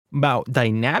about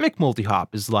dynamic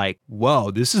multi-hop is like, whoa,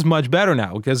 this is much better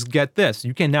now, because get this,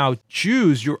 you can now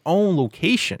choose your own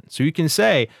location. So you can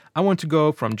say, I want to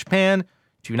go from Japan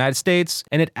to United States,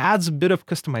 and it adds a bit of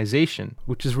customization,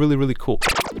 which is really, really cool.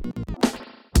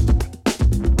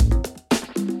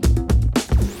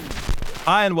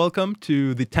 Hi, and welcome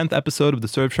to the 10th episode of the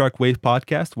Surfshark Wave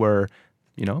podcast, where,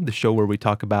 the show where we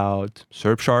talk about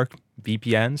Surfshark,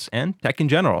 VPNs, and tech in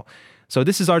general. So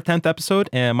this is our 10th episode,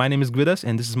 and my name is Gvidas,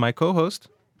 and this is my co-host,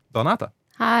 Donata.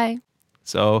 Hi.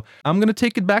 So I'm going to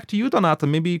take it back to you, Donata.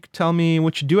 Maybe you could tell me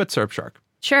what you do at Surfshark.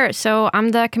 Sure. So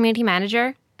I'm the community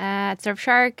manager at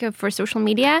Surfshark for social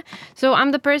media. So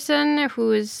I'm the person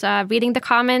who's reading the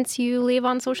comments you leave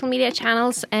on social media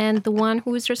channels and the one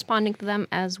who's responding to them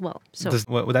as well. So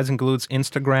that includes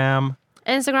Instagram,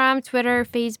 Twitter,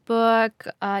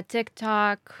 Facebook,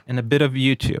 TikTok. And a bit of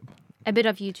YouTube. And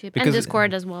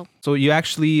Discord as well. So you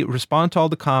actually respond to all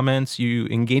the comments, you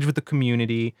engage with the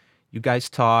community, you guys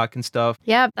talk and stuff.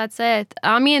 Yeah, that's it.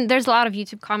 I mean, there's a lot of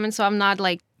YouTube comments, so I'm not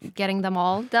getting them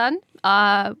all done,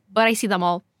 but I see them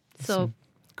all. So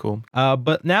cool.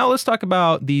 But now let's talk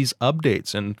about these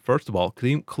updates. And first of all,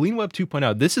 Clean Web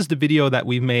 2.0. This is the video that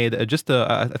we've made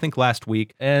I think last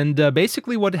week. And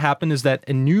basically what happened is that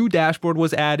a new dashboard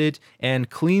was added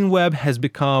and Clean Web has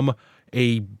become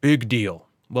a big deal.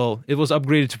 Well, it was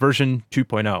upgraded to version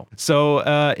 2.0. So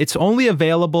it's only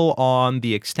available on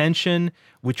the extension,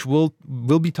 which we'll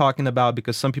be talking about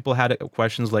because some people had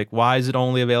questions like, why is it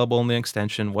only available on the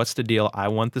extension? What's the deal? I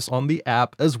want this on the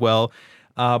app as well.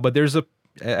 But there's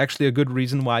actually a good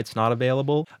reason why it's not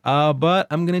available. But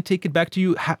I'm going to take it back to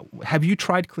you. Have you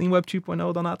tried Clean Web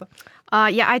 2.0, Donata?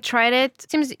 Yeah, I tried it.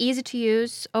 It seems easy to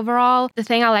use overall. The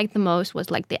thing I liked the most was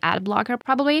the ad blocker,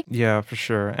 probably. Yeah, for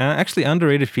sure. And actually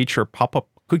underrated feature,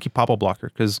 cookie pop-up blocker,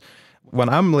 because when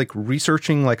I'm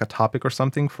researching a topic or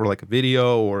something for a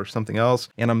video or something else,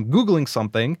 and I'm Googling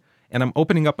something and I'm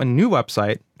opening up a new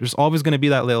website, there's always going to be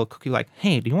that little cookie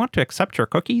hey, do you want to accept your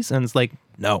cookies? And it's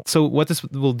no. So what this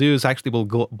will do is actually will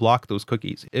block those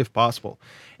cookies if possible.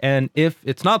 And if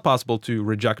it's not possible to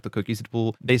reject the cookies, it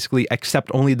will basically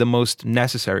accept only the most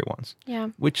necessary ones. Yeah.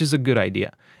 Which is a good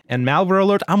idea. And malware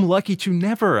alert, I'm lucky to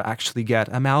never actually get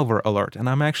a malware alert. And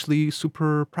I'm actually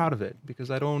super proud of it because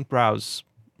I don't browse,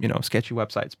 sketchy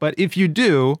websites. But if you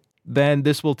do, then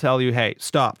this will tell you, hey,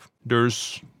 stop.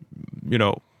 There's,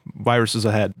 viruses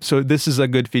ahead. So this is a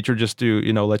good feature just to,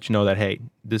 let you know that, hey,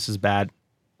 this is bad.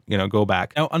 Go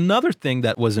back. Now, another thing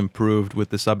that was improved with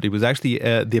this update was actually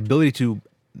the ability to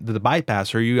the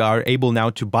bypasser. You are able now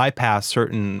to bypass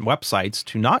certain websites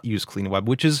to not use Clean Web,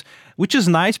 which is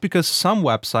nice because some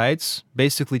websites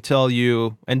basically tell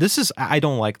you, and I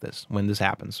don't like this when this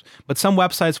happens, but some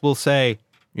websites will say,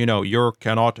 you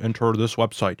cannot enter this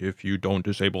website if you don't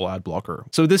disable ad blocker.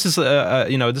 So this is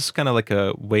this is kind of like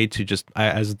a way to just,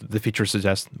 as the feature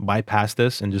suggests, bypass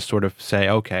this and just sort of say,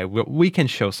 okay, we can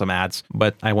show some ads,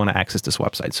 but I want to access this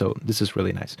website. So this is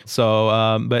really nice.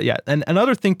 So, but yeah, and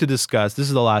another thing to discuss, this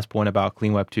is the last point about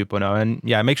Clean Web 2.0. And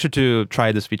yeah, make sure to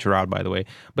try this feature out, by the way.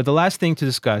 But the last thing to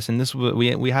discuss, and this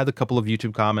we had a couple of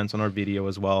YouTube comments on our video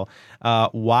as well.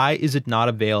 Why is it not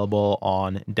available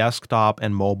on desktop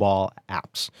and mobile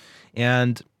apps?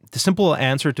 And the simple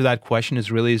answer to that question is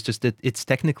just that it's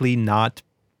technically not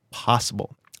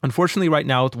possible. Unfortunately, right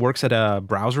now it works at a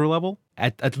browser level.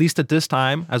 At least at this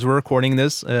time, as we're recording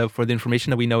this, for the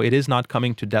information that we know, it is not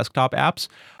coming to desktop apps.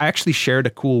 I actually shared a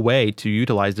cool way to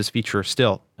utilize this feature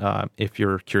still, if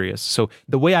you're curious. So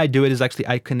the way I do it is actually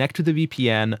I connect to the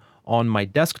VPN on my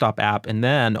desktop app, and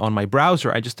then on my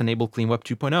browser, I just enable Clean Web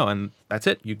 2.0, and that's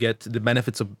it. You get the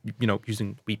benefits of,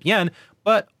 using VPN,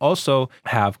 but also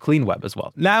have Clean Web as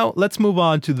well. Now, let's move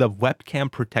on to the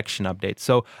webcam protection update.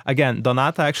 So again,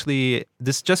 Donata actually,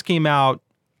 this just came out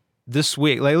this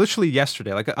week, literally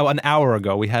yesterday, an hour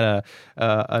ago, we had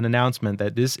an announcement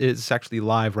that this is actually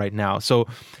live right now. So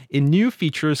in new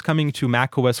features coming to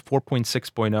macOS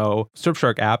 4.6.0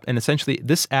 Surfshark app, and essentially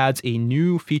this adds a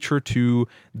new feature to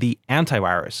the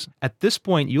antivirus. At this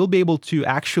point, you'll be able to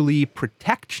actually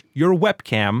protect your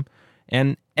webcam,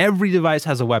 and every device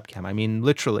has a webcam. I mean,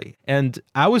 literally. And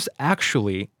I was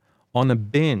actually on a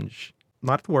binge,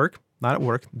 not at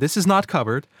work. This is not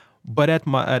covered, but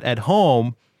at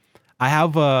home, I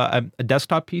have a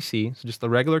desktop PC, so just a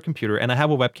regular computer, and I have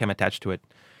a webcam attached to it.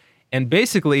 And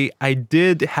basically, I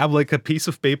did have a piece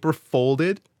of paper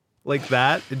folded like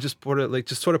that, and just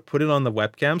sort of put it on the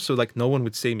webcam so no one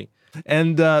would see me.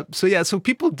 And so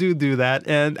people do that.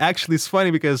 And actually, it's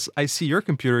funny because I see your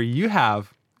computer, you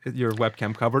have your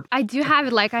webcam covered. I do have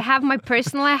it. I have my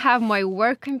personal, I have my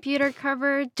work computer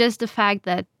covered. Just the fact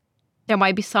that there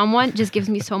might be someone, just gives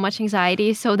me so much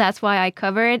anxiety. So that's why I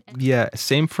cover it. Yeah,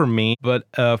 same for me. But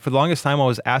for the longest time, I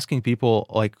was asking people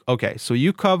like, okay, so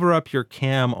you cover up your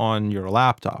cam on your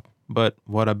laptop, but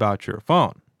what about your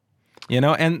phone?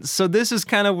 And so this is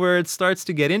kind of where it starts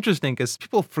to get interesting because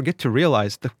people forget to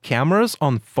realize the cameras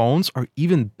on phones are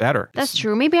even better. That's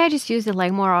true. Maybe I just use it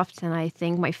like more often. I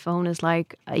think my phone is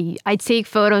like, I take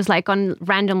photos like on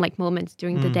random like moments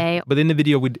during the day. But in the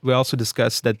video, we also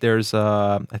discussed that there's,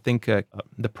 I think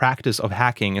the practice of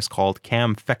hacking is called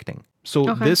cam-fecting.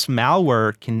 So this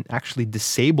malware can actually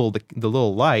disable the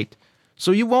little light.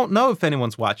 So you won't know if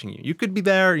anyone's watching you. You could be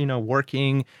there,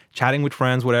 working, chatting with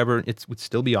friends, whatever. It would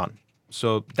still be on.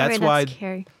 So that's why.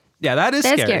 Scary. Yeah, that's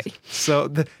scary.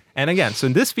 So so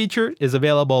this feature is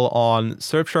available on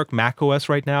Surfshark macOS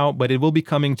right now, but it will be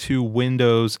coming to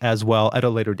Windows as well at a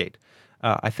later date.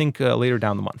 I think later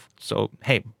down the month. So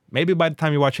hey, maybe by the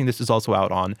time you're watching this is also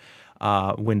out on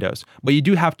Windows. But you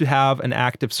do have to have an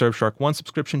active Surfshark One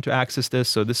subscription to access this.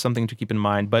 So this is something to keep in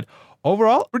mind. But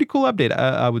overall, pretty cool update,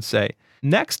 I would say.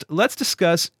 Next, let's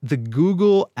discuss the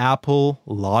Google Apple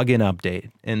login update.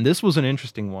 And this was an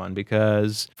interesting one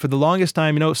because for the longest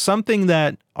time, something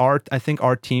that I think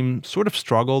our team sort of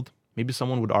struggled, maybe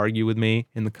someone would argue with me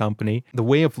in the company, the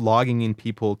way of logging in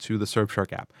people to the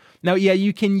Surfshark app. Now, yeah,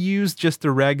 you can use just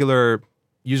the regular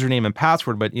username and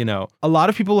password, but a lot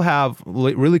of people have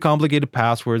really complicated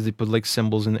passwords. They put like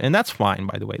symbols in, and that's fine,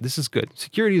 by the way. This is good.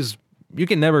 Security you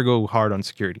can never go hard on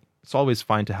security. It's always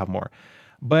fine to have more.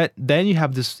 But then you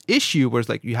have this issue where it's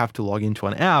like you have to log into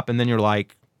an app and then you're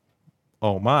like,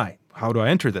 oh my, how do I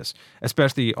enter this?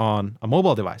 Especially on a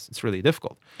mobile device. It's really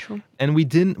difficult. True. And we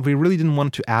really didn't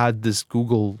want to add this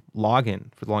Google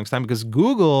login for the longest time because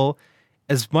Google,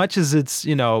 as much as it's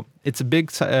a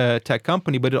big tech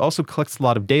company, but it also collects a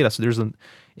lot of data. So there's an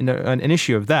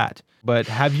issue of that. But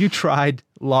have you tried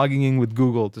logging in with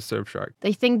Google to Surfshark?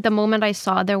 I think the moment I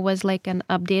saw there was like an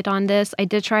update on this, I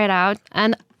did try it out.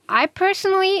 And I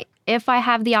personally, if I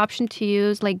have the option to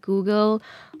use like Google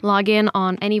login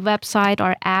on any website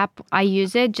or app, I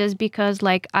use it just because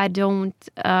like I don't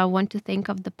want to think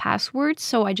of the password.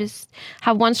 So I just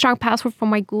have one strong password for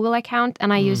my Google account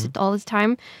and I use it all the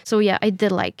time. So yeah, I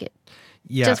did like it.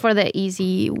 Yeah. Just for the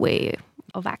easy way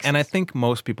of access. And I think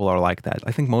most people are like that.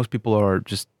 I think most people are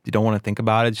just, they don't want to think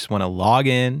about it, just want to log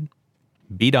in,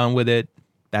 be done with it.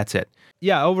 That's it.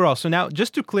 Yeah, overall. So now,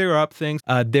 just to clear up things,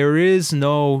 there is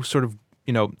no sort of,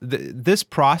 this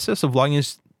process of logging in,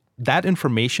 that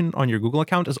information on your Google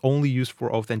account is only used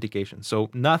for authentication. So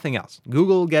nothing else.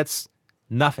 Google gets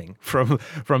nothing from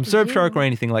Surfshark or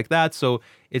anything like that. So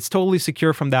it's totally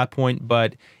secure from that point.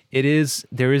 But there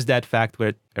is that fact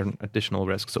where an additional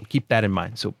risk. So keep that in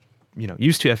mind. So,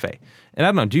 use 2FA. And I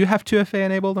don't know, do you have 2FA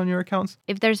enabled on your accounts?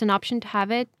 If there's an option to have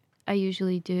it, I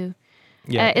usually do.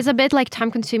 Yeah. It's a bit like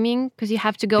time consuming because you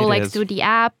have to go through the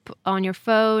app on your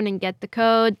phone and get the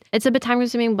code. It's a bit time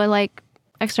consuming, but like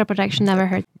extra protection never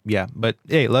hurt. Yeah, but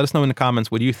hey, let us know in the comments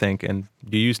what you think, and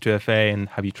do you use 2FA and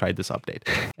have you tried this update?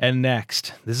 And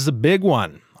next, this is a big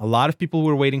one. A lot of people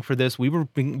were waiting for this. We were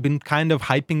been kind of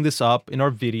hyping this up in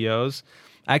our videos.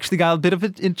 I actually got a bit of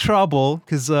it in trouble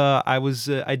because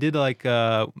we did like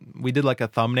a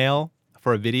thumbnail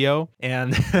for a video,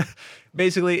 and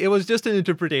basically it was just an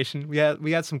interpretation. We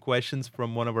had some questions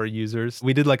from one of our users.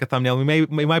 We did like a thumbnail.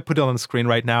 We might put it on the screen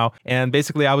right now. And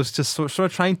basically I was just sort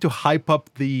of trying to hype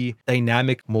up the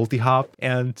dynamic multi-hop,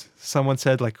 and someone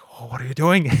said like, oh, what are you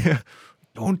doing?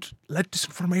 Don't let this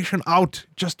information out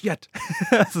just yet.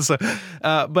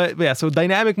 But yeah, so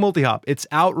dynamic multi-hop, it's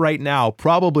out right now,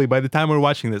 probably by the time we're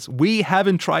watching this. We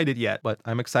haven't tried it yet, but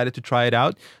I'm excited to try it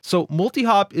out. So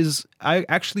multi-hop is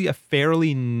actually a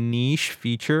fairly niche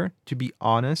feature, to be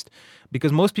honest,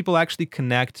 because most people actually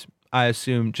connect, I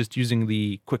assume, just using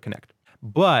the Quick Connect.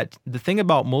 But the thing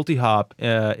about multi-hop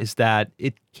is that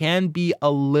it can be a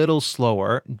little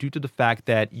slower due to the fact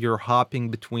that you're hopping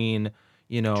between,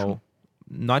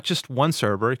 not just one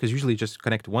server, because usually you just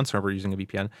connect to one server using a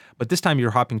VPN, but this time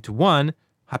you're hopping to one,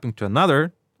 hopping to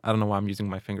another. I don't know why I'm using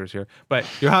my fingers here, but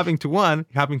you're hopping to one,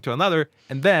 you're hopping to another,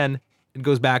 and then it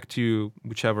goes back to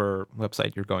whichever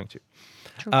website you're going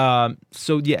to.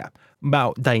 So yeah,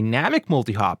 about dynamic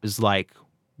multi-hop is like,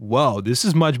 whoa, this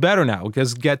is much better now,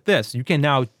 because get this, you can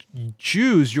now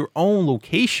choose your own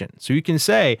location. So you can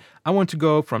say, I want to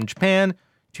go from Japan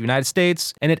to United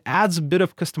States, and it adds a bit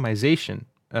of customization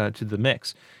to the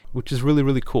mix, which is really,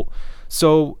 really cool.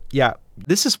 So yeah,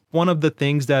 this is one of the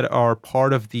things that are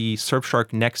part of the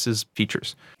Surfshark Nexus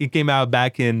features. It came out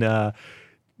back in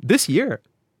this year.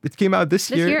 It came out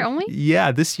this year. This year only?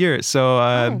 Yeah, this year.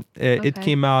 So it okay.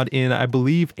 came out in, I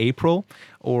believe, April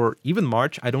or even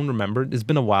March. I don't remember. It's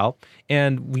been a while.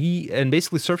 And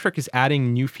basically Surfshark is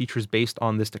adding new features based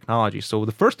on this technology. So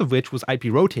the first of which was IP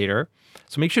Rotator.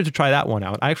 So make sure to try that one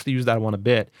out. I actually use that one a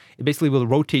bit. It basically will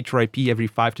rotate your IP every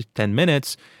 5 to 10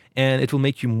 minutes, and it will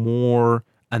make you more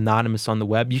anonymous on the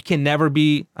web. You can never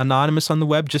be anonymous on the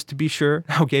web, just to be sure.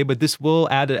 Okay, but this will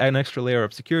add an extra layer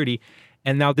of security.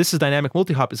 And now this is dynamic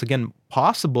multi-hop is again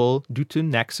possible due to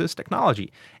Nexus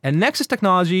technology. And Nexus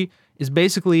technology is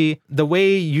basically the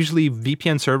way usually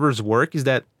VPN servers work is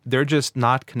that they're just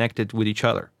not connected with each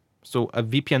other. So a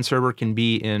VPN server can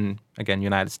be in, again,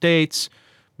 United States,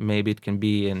 maybe it can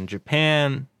be in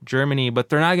Japan, Germany, but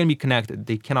they're not going to be connected.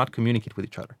 They cannot communicate with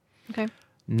each other. Okay.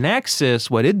 Nexus,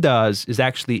 what it does is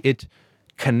actually it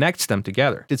connects them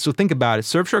together. So think about it.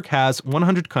 Surfshark has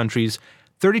 100 countries,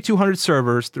 3,200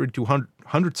 servers,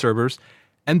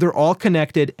 and they're all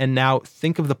connected. And now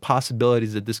think of the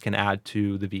possibilities that this can add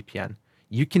to the VPN.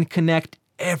 You can connect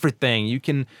everything. You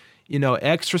can,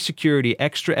 extra security,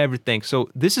 extra everything. So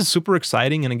this is super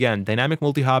exciting. And again, dynamic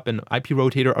multi-hop and IP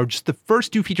rotator are just the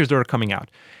first two features that are coming out.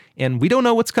 And we don't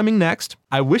know what's coming next.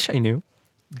 I wish I knew,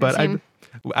 but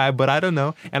I don't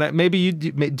know. And maybe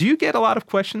do you get a lot of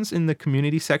questions in the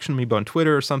community section, maybe on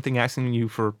Twitter or something, asking you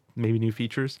for maybe new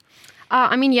features?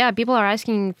 Yeah, people are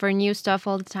asking for new stuff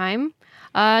all the time.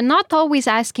 Not always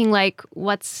asking like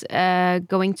what's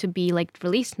going to be like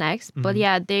released next, but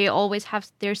yeah, they always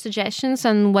have their suggestions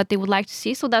and what they would like to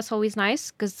see. So that's always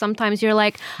nice because sometimes you're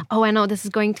like, oh, I know this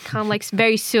is going to come like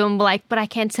very soon, but I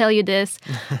can't tell you this.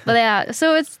 But yeah,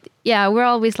 so we're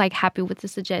always like happy with the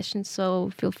suggestions.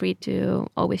 So feel free to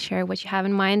always share what you have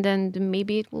in mind, and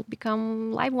maybe it will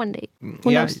become live one day.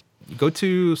 Who knows? Go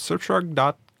to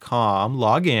surfshark.com,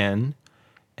 log in,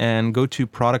 and go to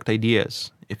product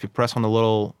ideas. If you press on the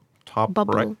little top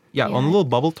bubble. right, on the little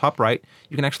bubble top right,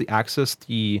 you can actually access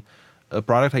the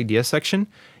product idea section,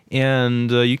 and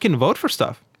you can vote for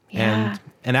stuff. Yeah.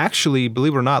 And actually,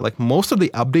 believe it or not, like most of the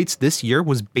updates this year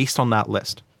was based on that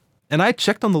list. And I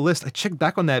checked on the list. I checked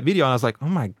back on that video, and I was like, oh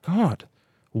my god,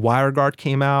 WireGuard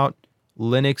came out,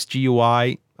 Linux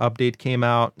GUI update came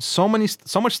out, so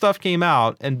much stuff came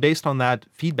out, and based on that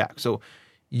feedback. So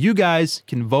you guys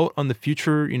can vote on the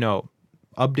future,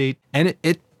 update, and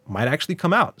it might actually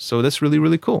come out. So that's really,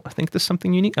 really cool. I think there's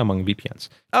something unique among VPNs.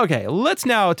 Okay, let's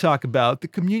now talk about the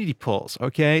community polls.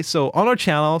 Okay, so on our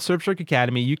channel, Surfshark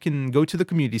Academy, you can go to the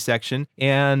community section,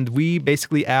 and we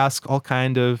basically ask all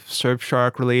kind of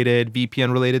Surfshark-related,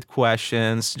 VPN-related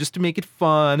questions just to make it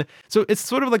fun. So it's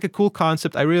sort of like a cool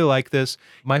concept. I really like this.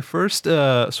 My first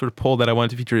sort of poll that I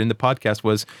wanted to feature in the podcast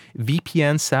was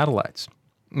VPN satellites.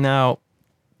 Now,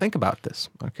 think about this,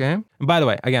 okay? And by the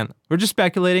way, again, we're just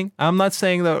speculating. I'm not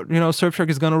saying that, Surfshark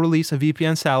is going to release a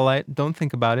VPN satellite. Don't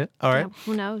think about it, all right? Yeah,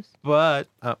 who knows? But,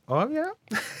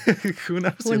 who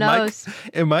knows? Who knows?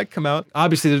 It might come out.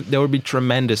 Obviously, there would be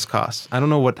tremendous costs. I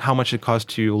don't know how much it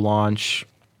costs to launch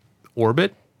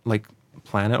orbit, like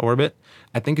planet orbit.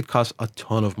 I think it costs a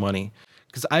ton of money.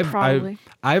 Because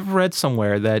I've read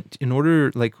somewhere that in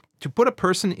order, like, to put a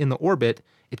person in the orbit,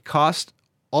 it costs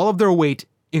all of their weight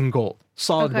in gold.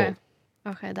 Solid gold.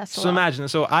 Okay, that's so imagine.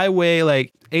 So I weigh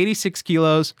like 86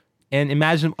 kilos, and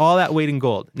imagine all that weight in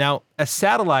gold. Now, a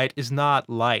satellite is not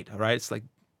light, all right? It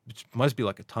must be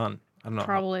like a ton. I don't know.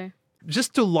 Probably.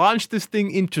 Just to launch this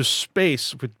thing into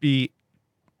space would be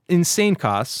insane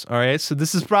costs, all right? So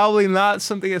this is probably not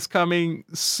something that's coming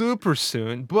super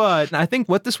soon, but I think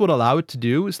what this would allow it to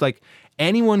do is like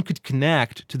anyone could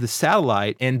connect to the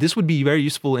satellite, and this would be very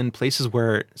useful in places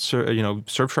where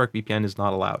Surfshark VPN is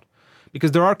not allowed.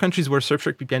 Because there are countries where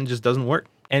Surfshark VPN just doesn't work.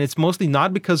 And it's mostly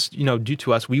not because, due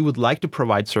to us, we would like to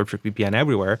provide Surfshark VPN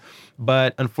everywhere.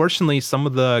 But unfortunately, some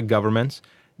of the governments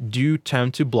do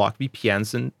tend to block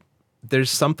VPNs. And there's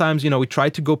sometimes, we try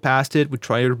to go past it, we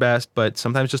try our best, but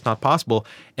sometimes it's just not possible.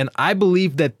 And I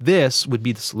believe that this would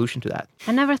be the solution to that.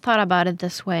 I never thought about it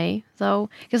this way, though,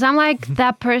 because I'm like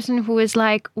that person who is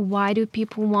like, why do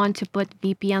people want to put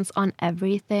VPNs on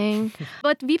everything?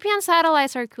 But VPN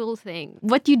satellites are a cool thing.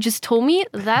 What you just told me,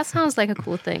 that sounds like a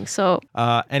cool thing. So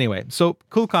anyway, so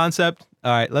cool concept.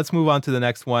 All right, let's move on to the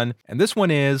next one. And this one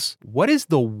is, what is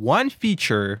the one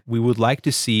feature we would like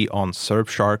to see on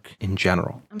Surfshark in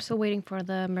general? I'm still waiting for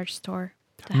the merch store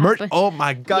to happen. Oh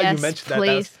my God, yes, you mentioned that.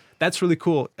 Please. That's really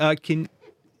cool. Can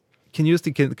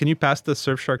you pass the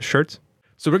Surfshark shirts?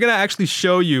 So we're going to actually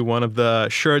show you one of the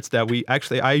shirts that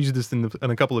I used this in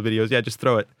a couple of videos. Yeah, just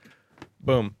throw it.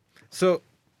 Boom. So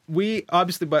we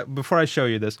obviously, but before I show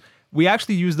you this, we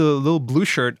actually use the little blue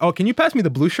shirt. Oh, can you pass me the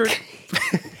blue shirt?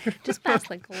 Just pass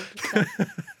like all the stuff. You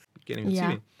can't even see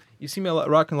me. You see me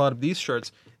rocking a lot of these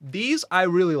shirts. These I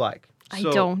really like. I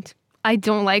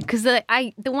don't like because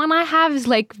the one I have is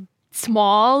like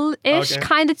small-ish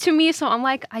kind of to me. So I'm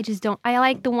like, I just don't. I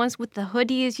like the ones with the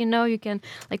hoodies. You can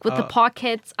like with the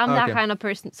pockets. I'm that kind of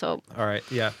person. So. All right.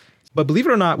 Yeah. But believe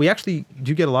it or not, we actually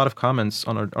do get a lot of comments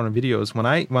on our videos when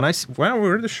I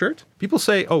wear the shirt. People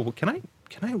say, "Oh, well, can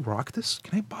I rock this?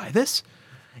 Can I buy this?"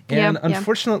 And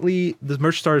unfortunately, the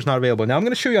merch store is not available. Now I'm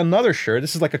going to show you another shirt.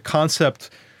 This is like a concept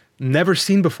never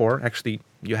seen before. Actually,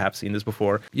 you have seen this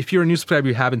before. If you're a new subscriber,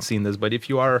 you haven't seen this. But if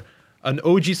you are an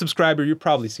OG subscriber, you've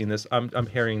probably seen this. I'm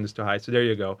carrying this to hide. So there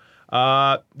you go.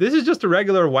 This is just a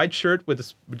regular white shirt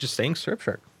with just saying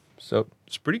Surfshark. So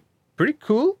it's pretty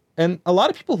cool. And a lot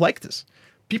of people like this.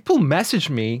 People message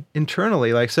me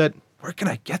internally, like said, "Where can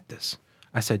I get this?"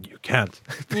 I said, "You can't."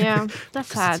 Yeah, that's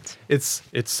sad. It's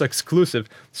exclusive.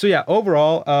 So yeah,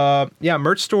 overall,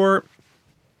 merch store.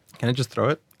 Can I just throw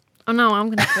it? Oh no, I'm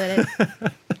gonna put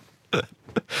it.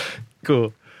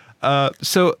 Cool.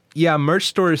 So yeah, merch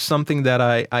store is something that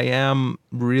I am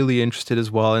really interested as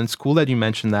well, and it's cool that you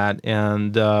mentioned that.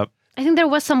 And I think there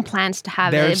was some plans to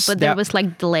have it, but there was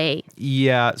like delay.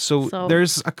 Yeah, so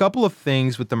there's a couple of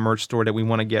things with the merch store that we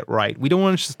want to get right. We don't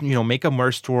want to just make a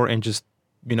merch store and just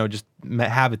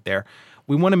have it there.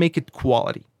 We want to make it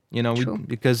quality.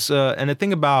 Because and the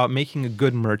thing about making a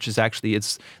good merch is actually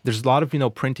there's a lot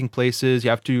of printing places. You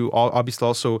have to obviously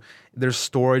also there's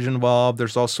storage involved.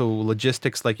 There's also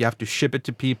logistics, like you have to ship it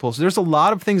to people. So there's a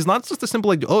lot of things, not just a simple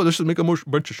like, oh, let's just make a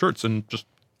bunch of shirts and just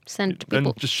send it to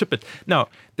people and just ship it. No,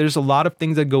 there's a lot of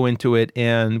things that go into it,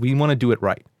 and we want to do it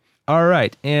right. All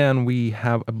right, and we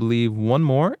have, I believe, one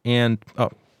more. And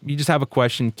you just have a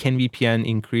question: can VPN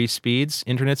increase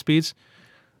internet speeds?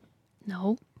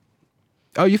 No.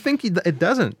 Oh, you think it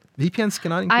doesn't? VPNs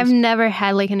cannot increase? I've never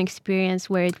had like an experience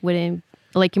where it wouldn't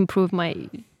like improve my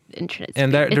internet speed.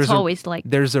 And it's always like...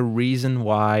 There's a reason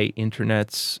why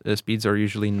internet speeds are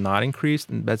usually not increased,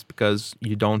 and that's because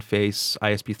you don't face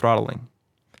ISP throttling,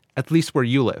 at least where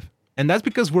you live. And that's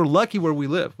because we're lucky where we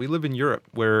live. We live in Europe,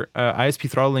 where ISP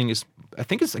throttling is, I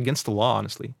think it's against the law,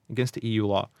 honestly, against the EU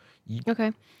law.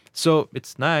 Okay. So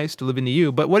it's nice to live in the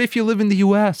EU, but what if you live in the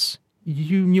US?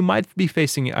 You might be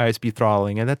facing ISP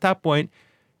throttling, and at that point,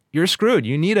 you're screwed.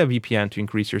 You need a VPN to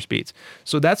increase your speeds.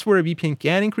 So that's where a VPN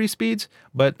can increase speeds.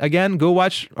 But again, go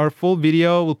watch our full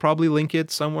video. We'll probably link it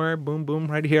somewhere, boom,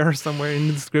 right here, or somewhere in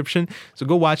the description. So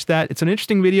go watch that. It's an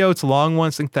interesting video. It's a long one,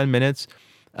 it's like 10 minutes.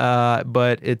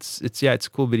 But it's a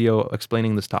cool video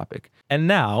explaining this topic. And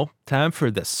now, time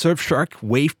for the Surfshark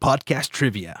Wave Podcast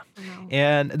Trivia. Oh.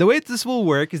 And the way this will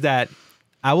work is that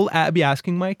I will be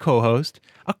asking my co-host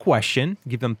a question,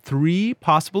 give them 3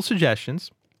 possible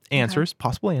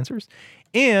possible answers,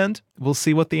 and we'll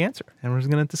see what they answer. And we're just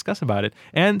going to discuss about it.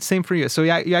 And same for you. So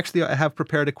you actually have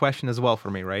prepared a question as well for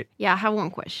me, right? Yeah, I have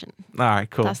one question. All right,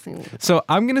 cool. So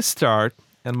I'm going to start,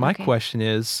 and my question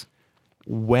is,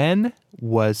 when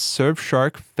was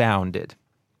Surfshark founded?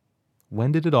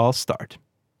 When did it all start?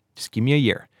 Just give me a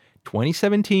year.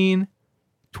 2017,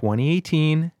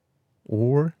 2018,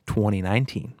 or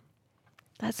 2019?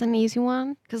 That's an easy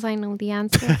one because I know the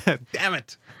answer. Damn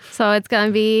it. So it's going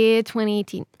to be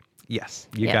 2018. Yes,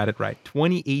 you got it right.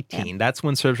 2018. Yeah. That's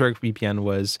when Surfshark VPN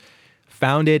was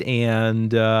founded, and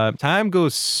time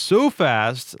goes so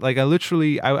fast. Like I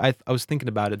was thinking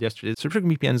about it yesterday. Surfshark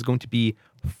VPN is going to be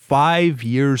 5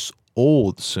 years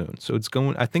old soon. So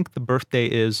I think the birthday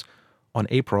is on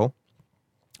April.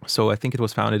 So I think it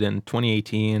was founded in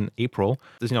 2018, April.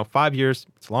 5 years,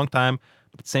 it's a long time,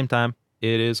 but at the same time,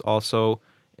 it is also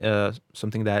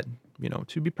something that,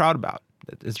 to be proud about.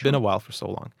 It's been a while for so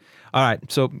long. All right,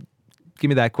 so give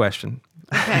me that question.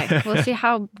 Okay, we'll see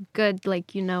how good, your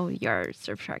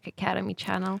Surfshark Academy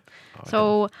channel.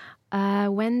 So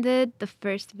when did the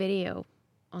first video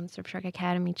on Surfshark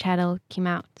Academy channel came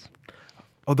out?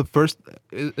 Oh, the first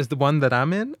is the one that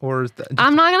I'm in, or is that?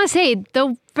 I'm not gonna say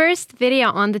the first video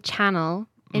on the channel.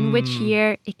 In which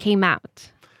year it came out?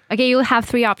 Okay, you'll have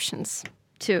 3 options.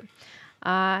 2,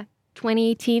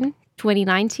 2018,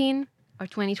 2019, or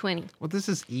 2020. Well, this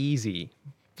is easy.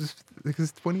 Because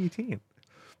it's 2018.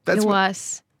 It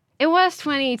was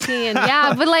 2018.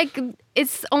 Yeah, but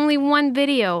it's only one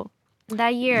video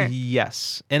that year.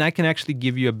 Yes, and I can actually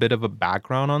give you a bit of a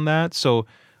background on that. So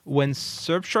when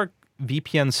Surfshark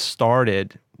VPN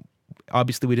started,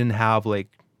 obviously we didn't have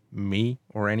me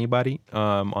or anybody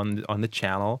on the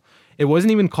channel. It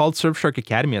wasn't even called Surfshark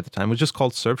Academy at the time. It was just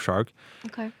called Surfshark.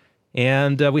 Okay.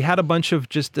 And we had a bunch of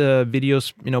just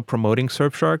videos, promoting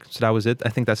Surfshark. So that was it. I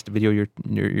think that's the video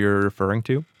you're referring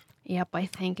to. Yep, I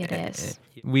think it is.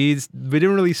 We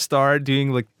didn't really start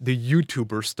doing like the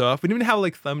YouTuber stuff. We didn't even have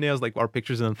like thumbnails, like our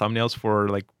pictures and thumbnails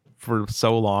for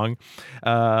so long.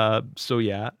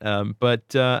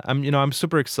 But I'm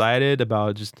super excited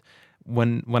about just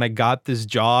when I got this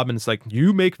job, and it's like,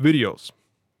 you make videos.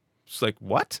 It's like,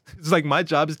 what? It's like, my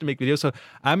job is to make videos. So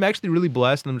I'm actually really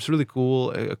blessed, and it's really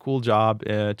cool, a cool job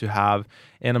to have.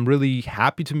 And I'm really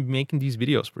happy to be making these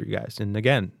videos for you guys. And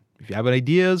again, if you have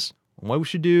ideas on what we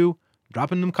should do,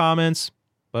 drop in them comments.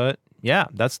 But yeah,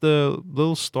 that's the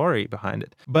little story behind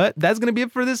it. But that's going to be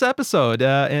it for this episode.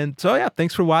 And so yeah,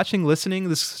 thanks for watching, listening.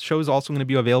 This show is also going to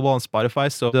be available on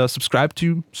Spotify. So subscribe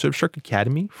to Surfshark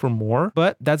Academy for more.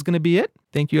 But that's going to be it.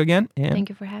 Thank you again. And Thank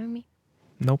you for having me.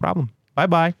 no problem.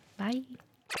 Bye-bye. Bye.